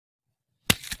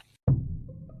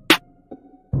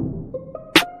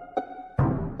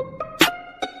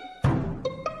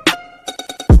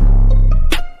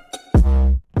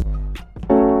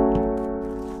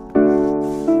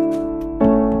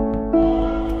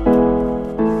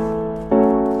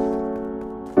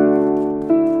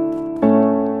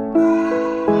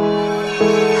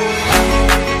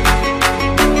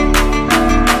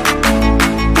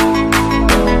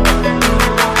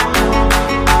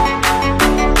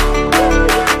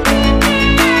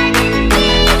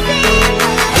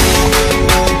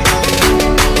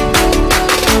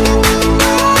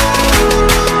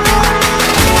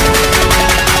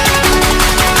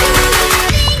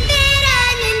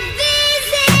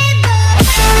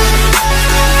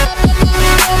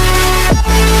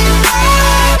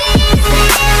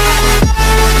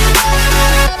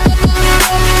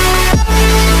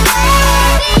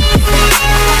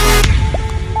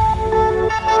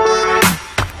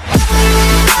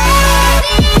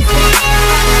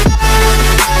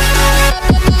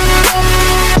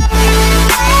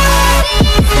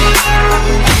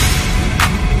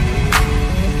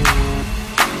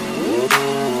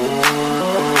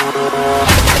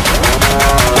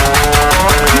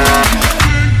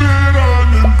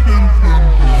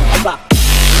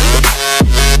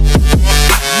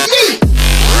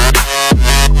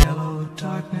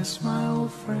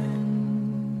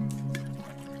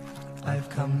I've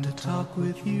come to talk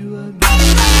with you again.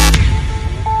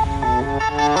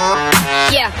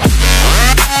 Yeah.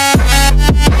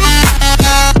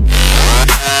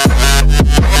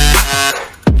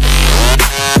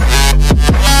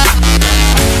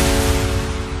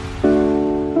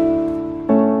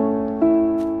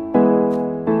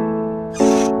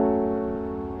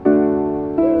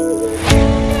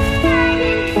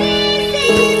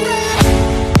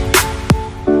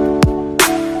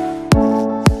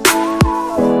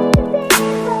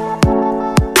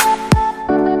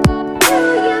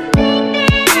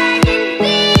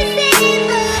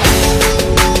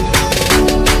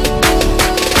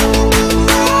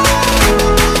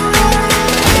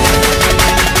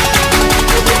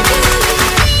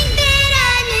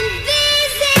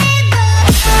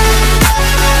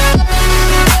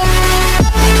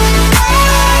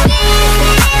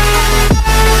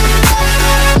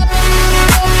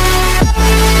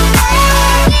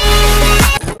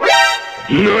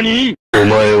何？お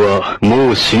前はも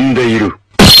う死んでいる。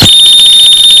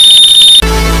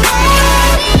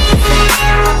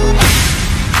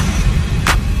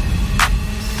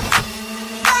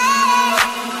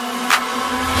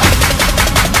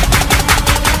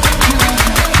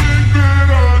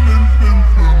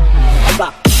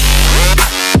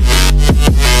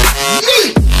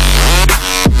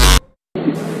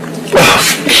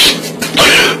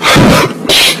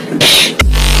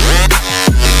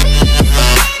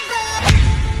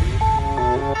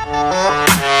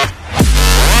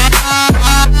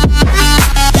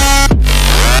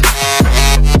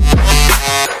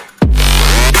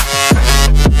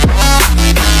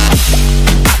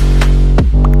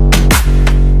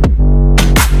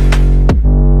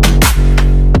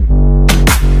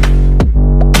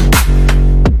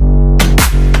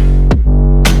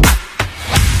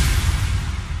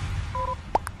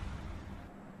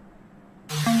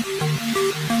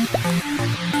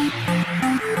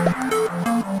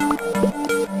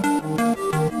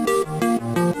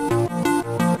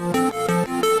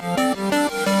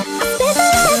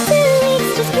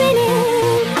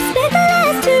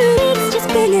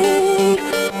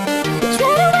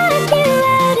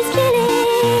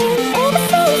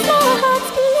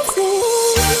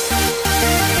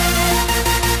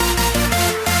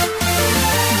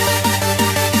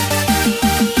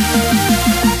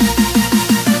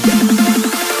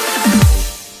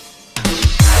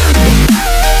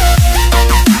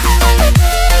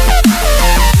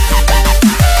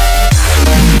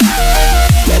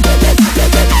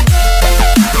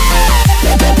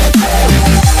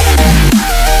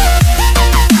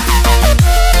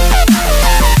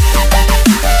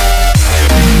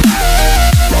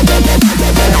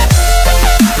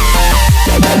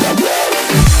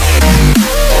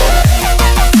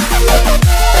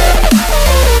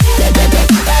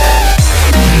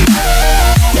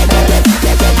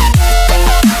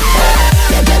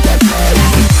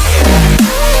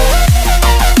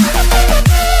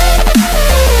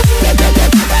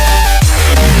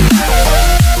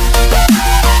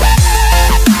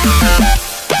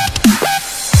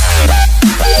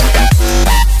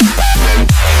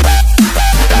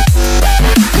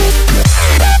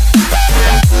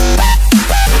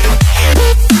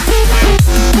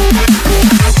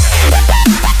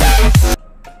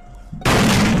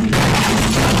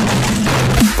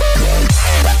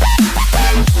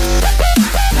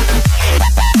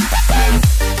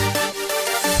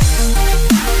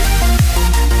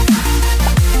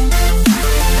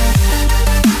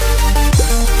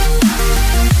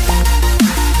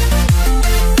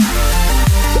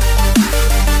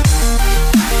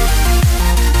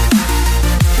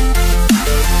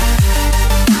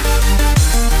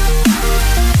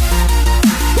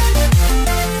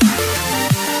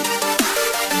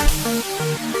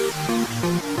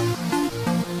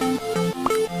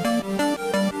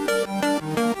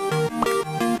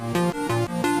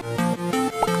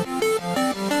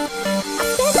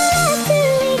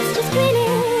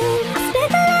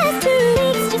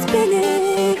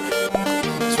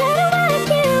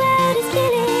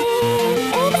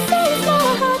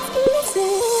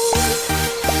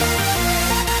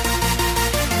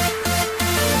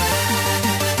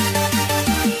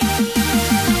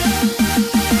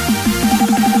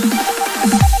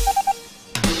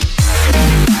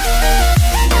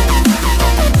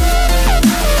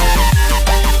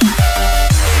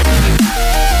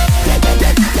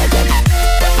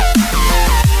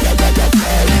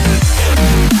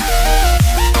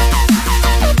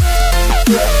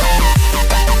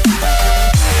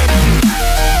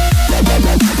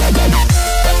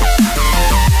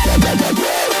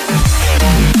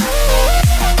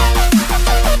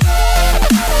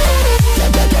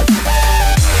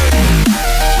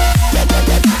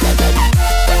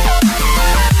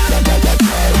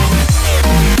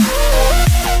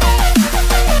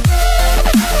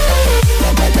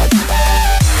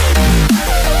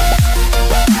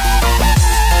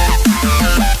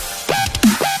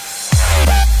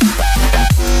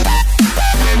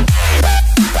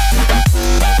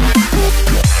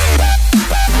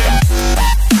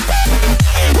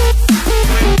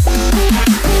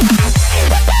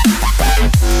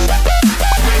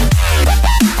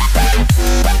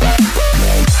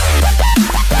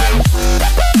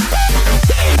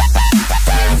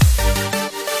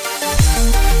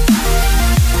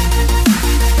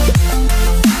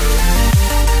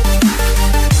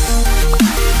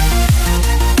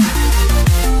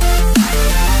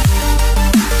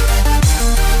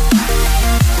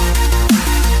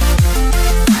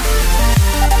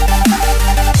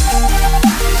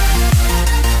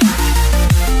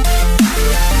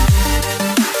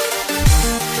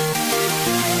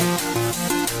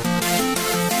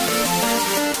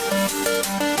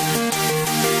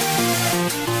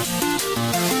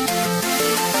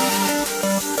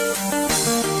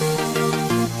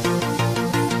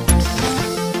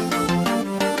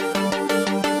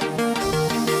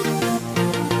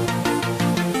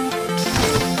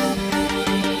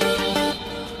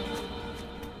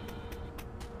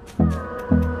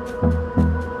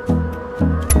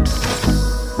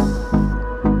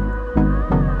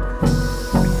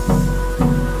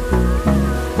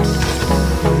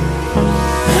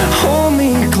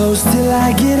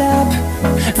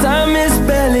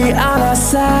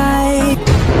side.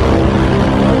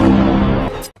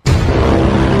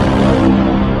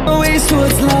 Waste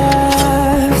what's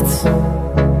left.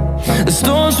 The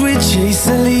storms we chase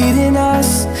are leading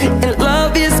us, and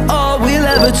love is all we'll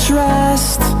ever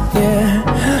trust. Yeah,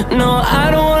 no, I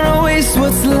don't wanna waste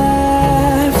what's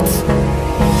left.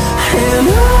 And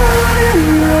on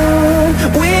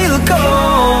we'll go,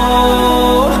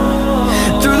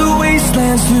 through the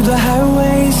wastelands, through the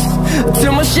highways,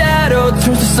 till my shadow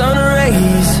turns to sun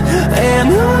rays. And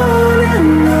on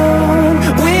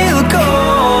we'll go,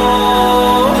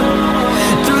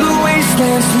 through the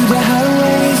wastelands, through the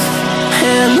highways,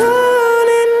 and on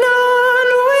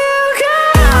we'll go.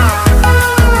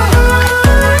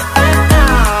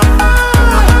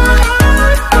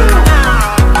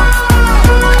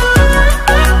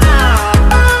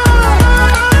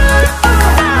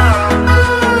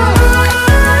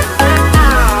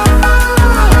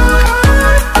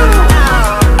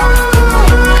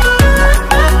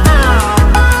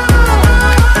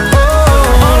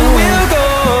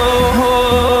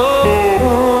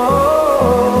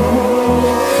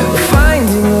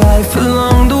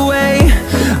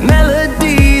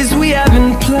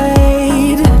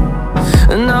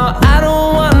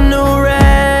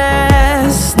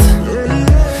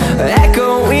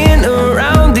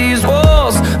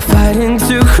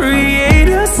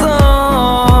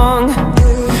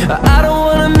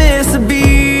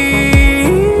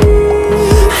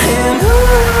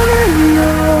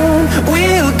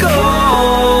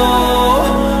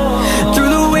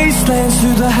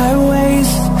 Through the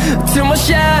highways, till my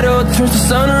shadow turns to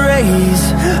sun rays.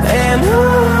 And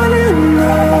on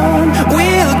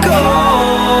we'll go,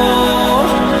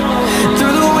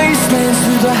 through the wastelands,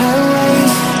 through the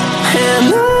highways, and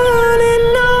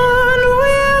on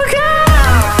we'll go.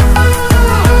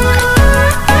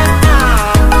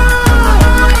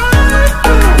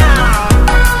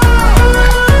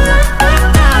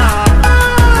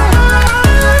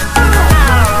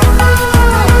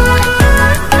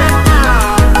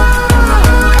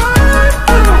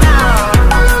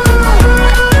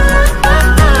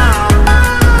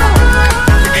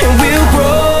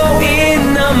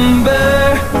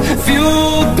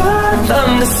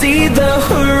 See the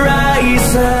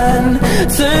horizon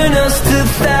turn us to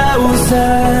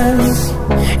thousands,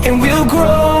 and we'll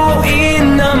grow in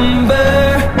number,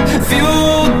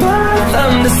 fueled by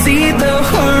them. To see the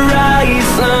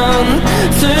horizon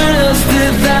turn us to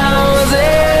thousands,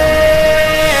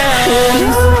 and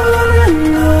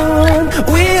on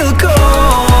we'll go,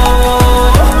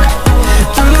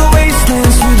 through the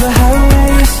wastelands, through the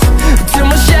highways, till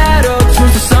my shadow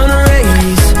turns to sun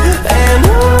rays. And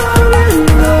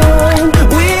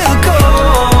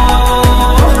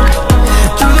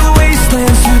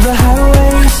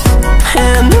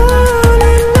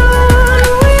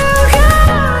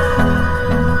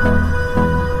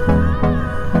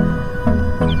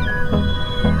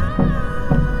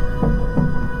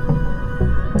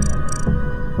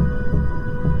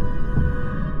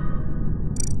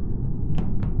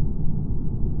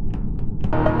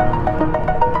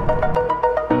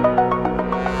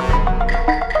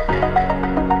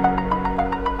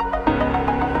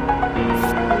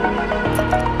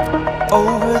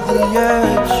over the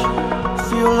edge,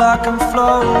 feel like I'm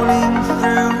floating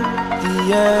through the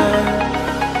air.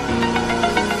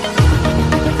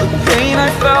 The pain I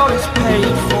felt is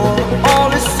paid for, all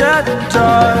is said and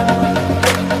done.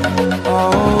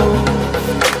 Oh,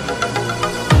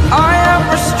 I am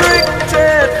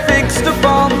restricted, fixed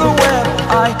upon the web.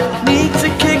 I need to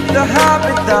kick the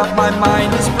habit that my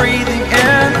mind is breathing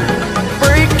in.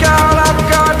 Break out, I've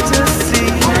got to see.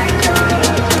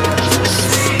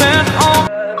 Spent all,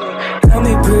 tell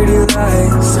me pretty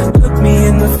lies,